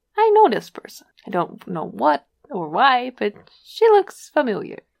know this person. I don't know what or why, but she looks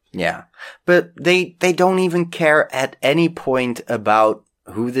familiar. Yeah. But they don't even care at any point about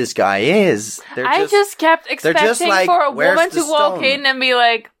who this guy is. I just kept expecting for a woman to walk in and be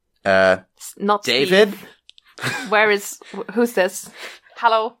like, not David? Steve. Who's this?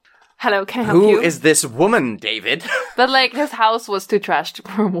 Hello, can I help you? Who is this woman, David? But his house was too trashed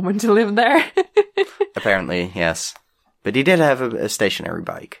for a woman to live there. Apparently, yes. But he did have a stationary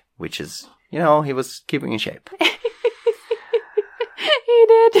bike, which is, he was keeping in shape. He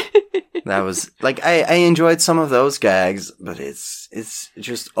did. That was, I enjoyed some of those gags, but it's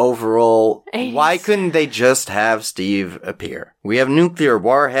just overall, why couldn't they just have Steve appear? We have nuclear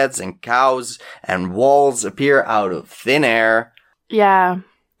warheads and cows and walls appear out of thin air. Yeah.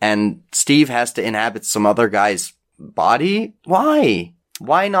 And Steve has to inhabit some other guy's body? Why?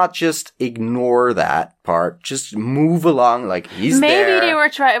 Why not just ignore that part? Just move along he's there. Maybe they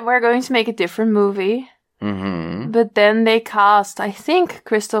we're going to make a different movie. Mm-hmm. But then they cast, I think,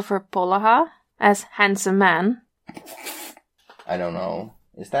 Christopher Polaha as Handsome Man. I don't know.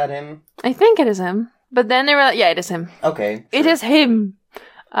 Is that him? I think it is him. But then they were like, yeah, it is him. Okay. Sure. It is him.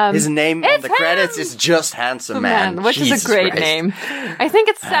 His name on the credits is just Handsome Man. Which Jesus is a great Christ. name. I think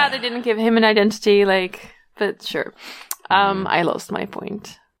it's sad they didn't give him an identity, but sure. I lost my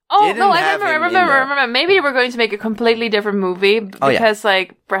point. Oh, Didn't no, I have him remember. Maybe we're going to make a completely different movie because,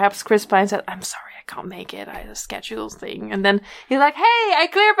 perhaps Chris Pine said, I'm sorry, I can't make it. I had a schedule thing. And then he's like, hey, I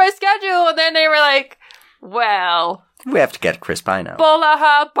cleared my schedule. And then they were like, well, we have to get Chris Pine out.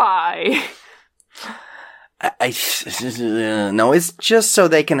 Bolaha, bye. No, it's just so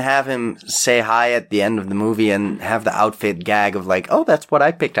they can have him say hi at the end of the movie and have the outfit gag of oh, that's what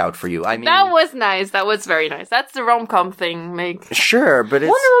I picked out for you. I mean, that was nice. That was very nice. That's the rom-com thing. Sure, but it's...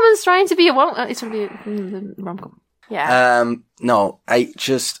 Wonder Woman's trying to be it's to be the rom-com. Yeah. No,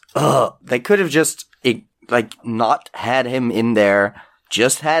 they could have just not had him in there,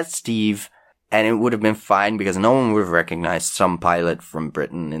 just had Steve, and it would have been fine because no one would have recognized some pilot from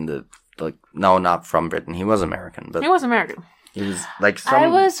Britain in the... no, not from Britain. He was American, but he was American. He was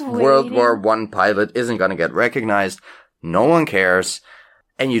some World War I pilot isn't going to get recognized. No one cares,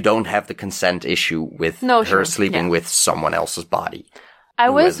 and you don't have the consent issue with her sleeping with someone else's body. I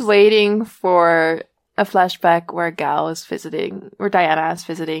was waiting for a flashback where Diana is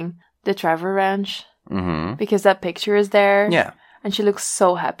visiting the Trevor Ranch because that picture is there. Yeah, and she looks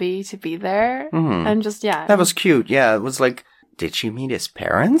so happy to be there, and just that was cute. Yeah, it was did she meet his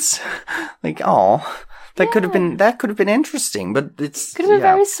parents? That could have been interesting, but it's could have been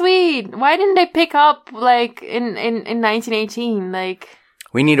very sweet. Why didn't they pick up in 1918?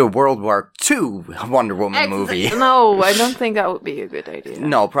 We need a World War II Wonder Woman movie. No, I don't think that would be a good idea.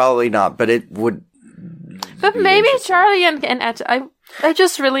 No, probably not. But it would But maybe Charlie and Etta. I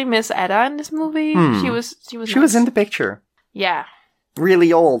just really miss Etta in this movie. She was was in the picture. Yeah.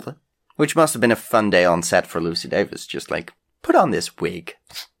 Really old. Which must have been a fun day on set for Lucy Davis. Just like, put on this wig.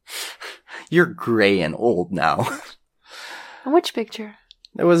 You're grey and old now. Which picture?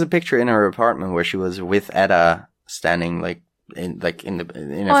 There was a picture in her apartment where she was with Etta standing in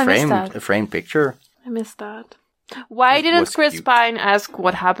a framed picture. I missed that. Why didn't Chris Pine ask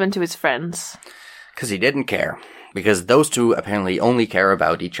what happened to his friends? Because he didn't care. Because those two apparently only care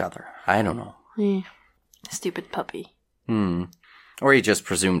about each other. I don't know. Stupid puppy. Or he just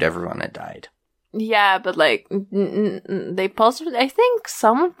presumed everyone had died. Yeah, but like, they possibly... I think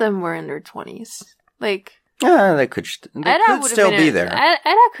some of them were in their 20s. Like... Yeah, they could still be there.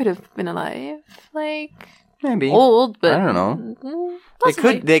 Etta could have been alive. Like... Maybe. Old, but... I don't know.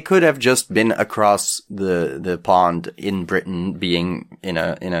 Possibly. They could have just been across the pond in Britain, being in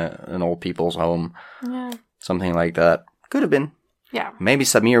an old people's home. Yeah. Something like that. Could have been. Yeah. Maybe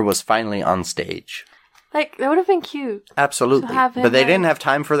Samir was finally on stage. Like, that would have been cute. Absolutely. But they didn't have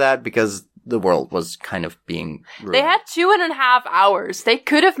time for that because the world was kind of being ruined. They had 2.5 hours. They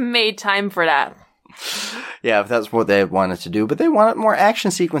could have made time for that. Yeah, if that's what they wanted to do. But they wanted more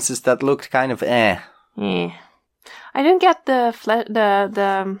action sequences that looked kind of Yeah. I didn't get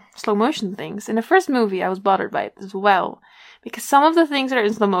the slow motion things. In the first movie, I was bothered by it as well. Because some of the things that are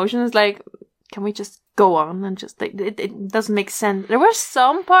in slow motion is like, can we just go on and just... It doesn't make sense. There were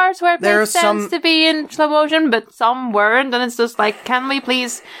some parts where it made sense to be in slow motion, but some weren't. And it's just like, can we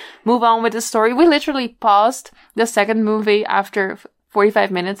please move on with the story? We literally paused the second movie after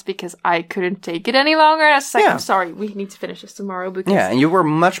 45 minutes because I couldn't take it any longer. I was like, I'm sorry, we need to finish this tomorrow. Because and you were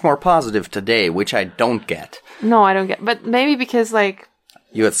much more positive today, which I don't get. No, I don't get. But maybe because, like...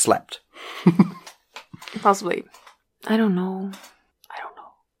 You had slept. Possibly. I don't know.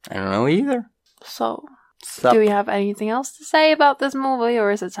 I don't know either. So, do we have anything else to say about this movie,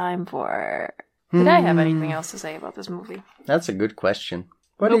 or is it time for... Did I have anything else to say about this movie? That's a good question.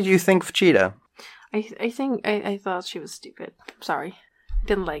 What did you think of Cheetah? I think I thought she was stupid. Sorry.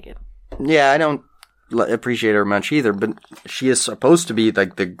 Didn't like it. Yeah, I don't appreciate her much either, but she is supposed to be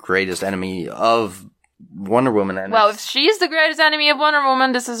like the greatest enemy of Wonder Woman. And well, if she's the greatest enemy of Wonder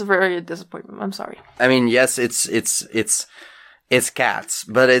Woman, this is a very disappointment. I'm sorry. I mean, yes, it's Cats,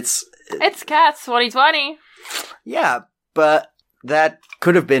 but it's Cats 2020. Yeah, but that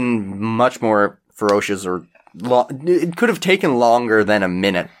could have been much more ferocious, or it could have taken longer than a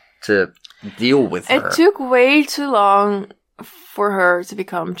minute to deal with her. It took way too long for her to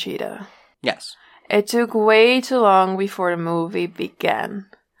become Cheetah. Yes. It took way too long before the movie began.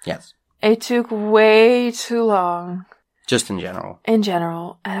 Yes. It took way too long. Just in general. In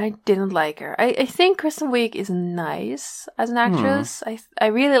general. And I didn't like her. I think Kristen Wiig is nice as an actress. I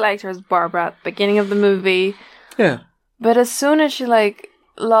really liked her as Barbara at the beginning of the movie. Yeah. But as soon as she, like,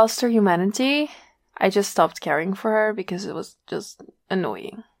 lost her humanity, I just stopped caring for her because it was just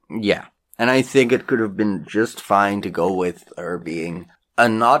annoying. Yeah. And I think it could have been just fine to go with her being a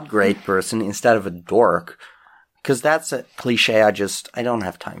not great person instead of a dork. Because that's a cliche I don't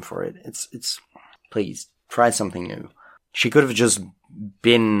have time for it. It's please, try something new. She could have just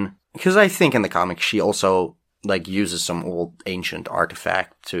been... Because I think in the comics she also, like, uses some old ancient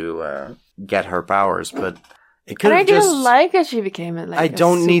artifact to get her powers, but it could have just... didn't like that she became I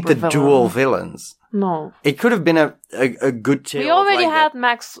don't need the dual villains. No. It could have been a good tale. We already had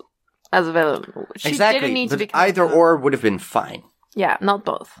Max as a villain. She didn't need to become either or would have been fine. Yeah, not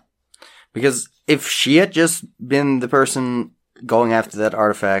both. Because if she had just been the person going after that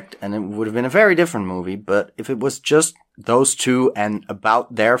artifact, and it would have been a very different movie, but if it was just those two and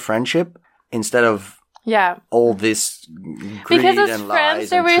about their friendship, instead of all this greed because as and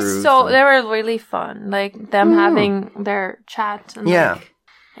friends, lies and truth they were really fun. Like, them having their chat. And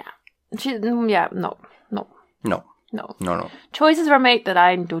No. Choices were made that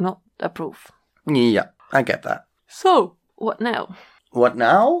I do not approve. Yeah, I get that. So, what now? What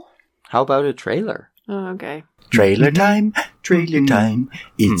now? How about a trailer? Oh, okay. Trailer time, trailer time.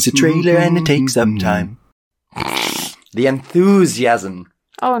 It's a trailer and it takes some time. The enthusiasm.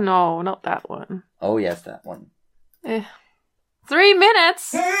 Oh no, not that one. Oh yes, that one. 3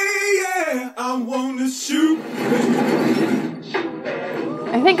 minutes! Hey, yeah, I wanna shoot.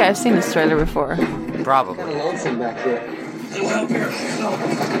 I think I've seen this trailer before. Probably. Kind of lonesome back here. Little help here.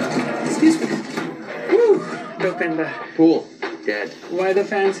 Excuse me. Whew, Dopinder. Pool. Dead. Why the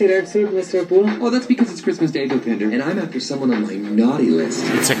fancy red suit, Mr. Poole? Well, that's because it's Christmas Day, Dopinder. And I'm after someone on my naughty list.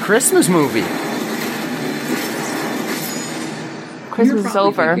 It's a Christmas movie. Christmas is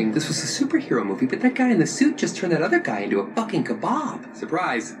over. Thinking this was a superhero movie, but that guy in the suit just turned that other guy into a fucking kebab.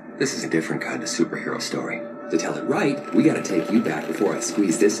 Surprise. This is a different kind of superhero story. To tell it right, we gotta take you back before I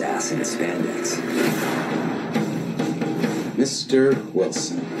squeeze this ass into spandex. Mr.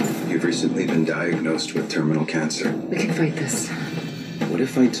 Wilson, you've recently been diagnosed with terminal cancer. We can fight this. What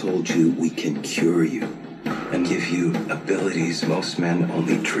if I told you we can cure you and give you abilities most men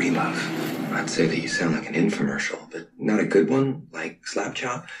only dream of? I'd say that you sound like an infomercial, but not a good one, like Slap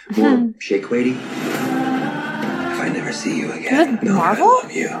Chop or Shake Weighty. If I never see you again, Is it know that Marvel? I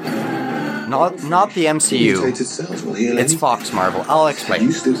love you. Not the MCU. Mutated cells will heal It's anything. Fox Marvel. I'll explain.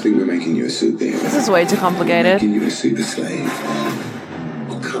 You still think we're making you a superhero? This is way too complicated. Making you a super slave.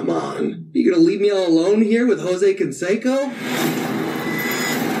 Oh, come on. You gonna leave me all alone here with Jose Canseco?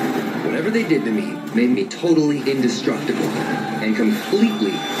 Whatever they did to me made me totally indestructible and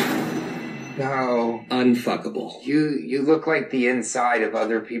completely No. unfuckable. You look like the inside of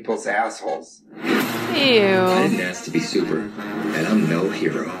other people's assholes. I Ew. didn't ask to be super, and I'm no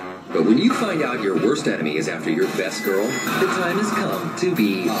hero. But when you find out your worst enemy is after your best girl, the time has come to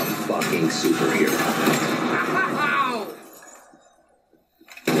be a fucking superhero.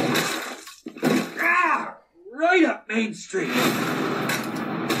 Ah! Right up Main Street.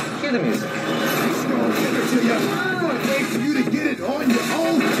 Hear the music. Wait for you to get it on your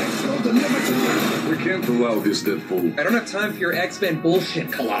own. We can't allow this, Deadpool. I don't have time for your X-Men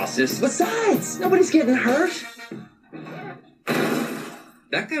bullshit, Colossus. Besides, nobody's getting hurt.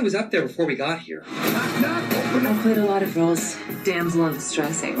 That guy was up there before we got here. I've played a lot of roles. Damsel in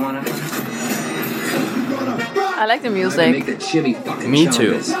distress ain't one of them. I like the I music, make the chimmy fucking Me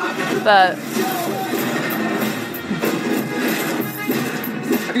too. chompers. but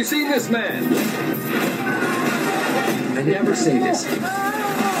Have you seen this man? I never say this,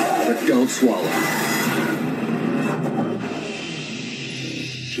 but don't swallow.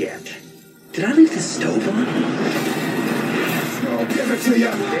 Shit. Did I leave the stove on? Give it to you.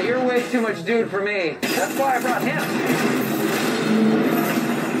 Yeah, you're way too much dude for me. That's why I brought him.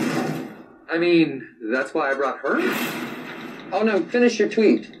 I mean, that's why I brought her? Oh no, finish your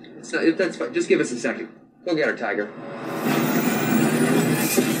tweet. So, that's fine. Just give us a second. Go get her, Tiger.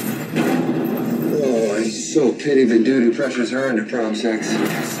 Oh, I so pity the dude who pressures her into prom sex.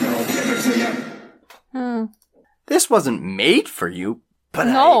 This wasn't made for you, but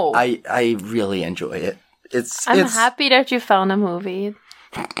No. I really enjoy it. I'm it's happy that you found a movie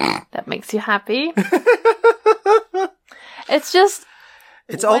that makes you happy. It's just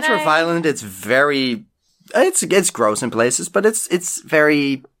It's when ultra violent. It's very. It's gross in places, but it's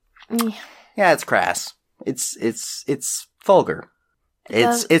very. Yeah, it's crass. It's vulgar.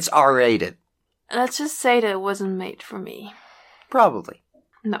 It's R-rated. Let's just say that it wasn't made for me. Probably.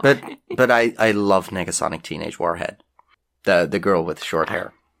 No. But I love Negasonic Teenage Warhead. The girl with short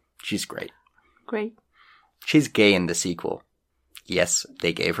hair. She's great. Great. She's gay in the sequel. Yes,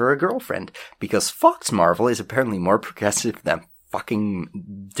 they gave her a girlfriend because Fox Marvel is apparently more progressive than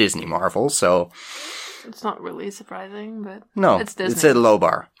fucking Disney Marvel, so It's not really surprising, but no, it's Disney. it's a low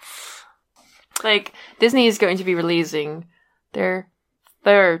bar. Like, Disney is going to be releasing their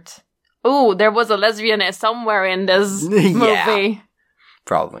third. Oh, there was a lesbian somewhere in this Yeah. movie.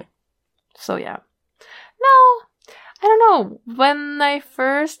 Probably. So, yeah. No, I don't know. When I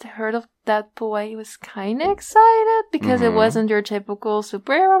first heard of Deadpool, I was kind of excited because it wasn't your typical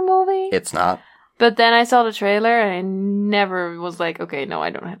superhero movie. It's not. But then I saw the trailer and I never was like, okay, no,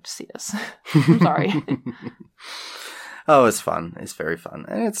 I don't have to see this. I'm sorry. Oh, it's fun. It's very fun.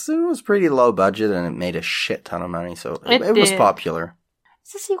 And it was pretty low budget and it made a shit ton of money, so It it was did. popular.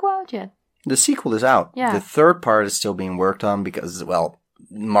 Is the sequel out yet? The sequel is out. Yeah. The third part is still being worked on because,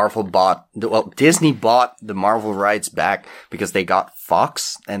 Disney bought the Marvel rights back because they got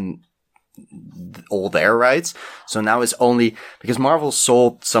Fox and all their rights. So now it's only because Marvel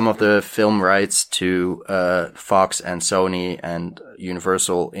sold some of the film rights to Fox and Sony and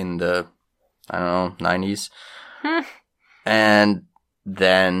Universal in the, 90s. And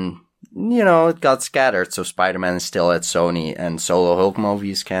then, it got scattered. So Spider-Man is still at Sony and solo Hulk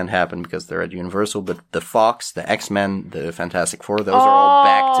movies can't happen because they're at Universal. But the Fox, the X-Men, the Fantastic Four, those are all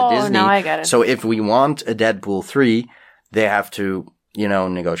back to Disney. Now I get it. So if we want a Deadpool 3, they have to,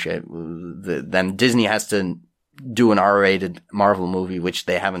 negotiate. Then Disney has to do an R-rated Marvel movie, which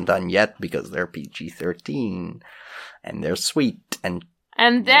they haven't done yet because they're PG-13 and they're sweet and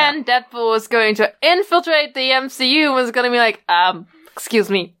And then Deadpool was going to infiltrate the MCU and was going to be like, excuse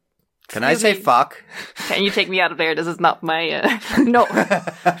me. Can I say fuck? Can you take me out of there? This is not my, no,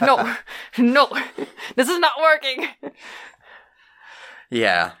 this is not working.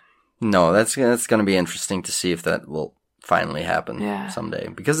 Yeah. No, that's going to be interesting to see if that will finally happen someday.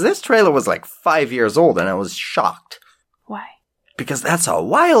 Because this trailer was like 5 years old and I was shocked. Why? because that's a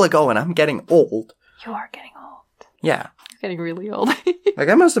while ago and I'm getting old. You are getting old. Yeah. You're getting really old. Like,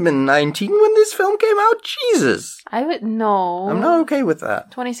 I must have been 19 when this film came out. Jesus. I would know. I'm not okay with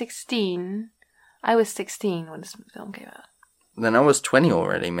that. 2016. I was 16 when this film came out. Then I was 20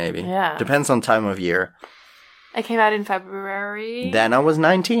 already, maybe. Yeah. Depends on time of year. It came out in February. Then I was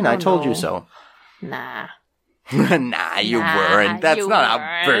 19. I told you so. Nah. Nah, you weren't. That's not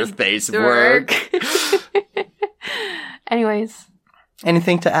how birthdays work. Anyways.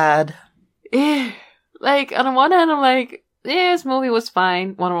 Anything to add? Like, on the one hand, I'm like, yeah, this movie was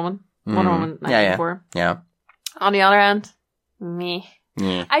fine. Wonder Woman 1984. Yeah. On the other hand, me.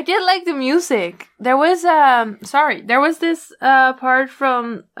 Yeah. I did like the music. There was this part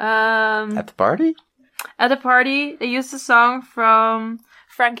from At the party? At the party, they used a song from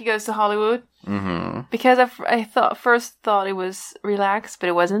Frankie Goes to Hollywood. Mm-hmm. Because I first thought it was Relax, but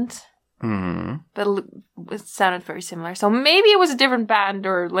it wasn't. Mm-hmm. But it sounded very similar. So maybe it was a different band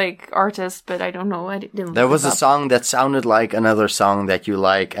or like artist, but I don't know. I didn't. There was a song that sounded like another song that you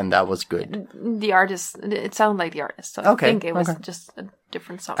like, and that was good. The artist, it sounded like the artist. So Okay, I think it was okay. just a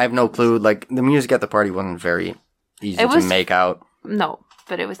different song. I have no clue. Like, the music at the party wasn't very easy to make out. No,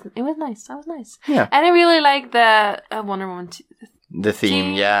 but it was nice. That was nice. Yeah. And I really like the Wonder Woman The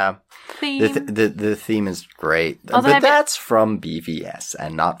theme, yeah. theme. The theme is great. Although but that's from BVS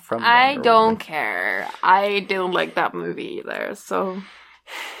and not from I Wonder don't Woman. care. I don't like that movie either, so...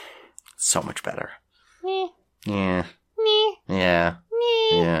 So much better. Meh. Yeah. Meh. Yeah.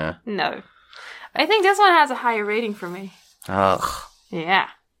 Meh. Yeah. No. I think this one has a higher rating for me. Ugh. Yeah.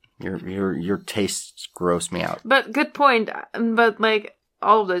 Your tastes gross me out. But good point. But, like,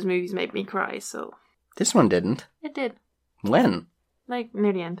 all of those movies made me cry, so... This one didn't. It did. When? Like,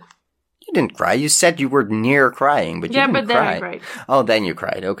 near the end. You didn't cry. You said you were near crying, but you didn't but cry. then I cried. Oh, then you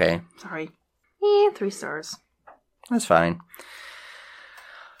cried. Okay. Sorry. 3 stars. That's fine.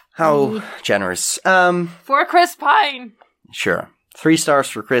 How generous. For Chris Pine! Sure. 3 stars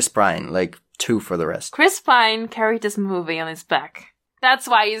for Chris Pine. Like, 2 for the rest. Chris Pine carried this movie on his back. That's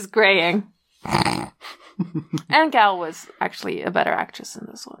why he's graying. And Gal was actually a better actress in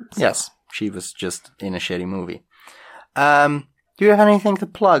this one. So. Yes. She was just in a shitty movie. Do you have anything to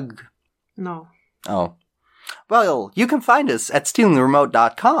plug? No. Oh. Well, you can find us at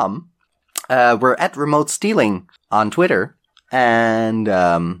stealingtheremote.com. We're at Remote Stealing on Twitter. And,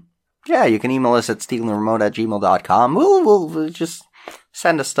 yeah, you can email us at stealingtheremote@gmail.com. We'll just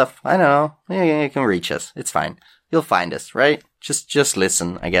send us stuff. I don't know. Yeah, you can reach us. It's fine. You'll find us, right? Just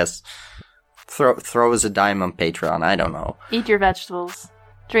listen, I guess. Throw us a dime on Patreon. I don't know. Eat your vegetables.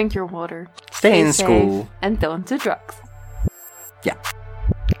 Drink your water. Stay in safe, school. And don't do drugs. Yeah.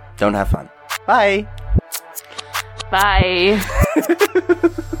 Don't have fun. Bye. Bye.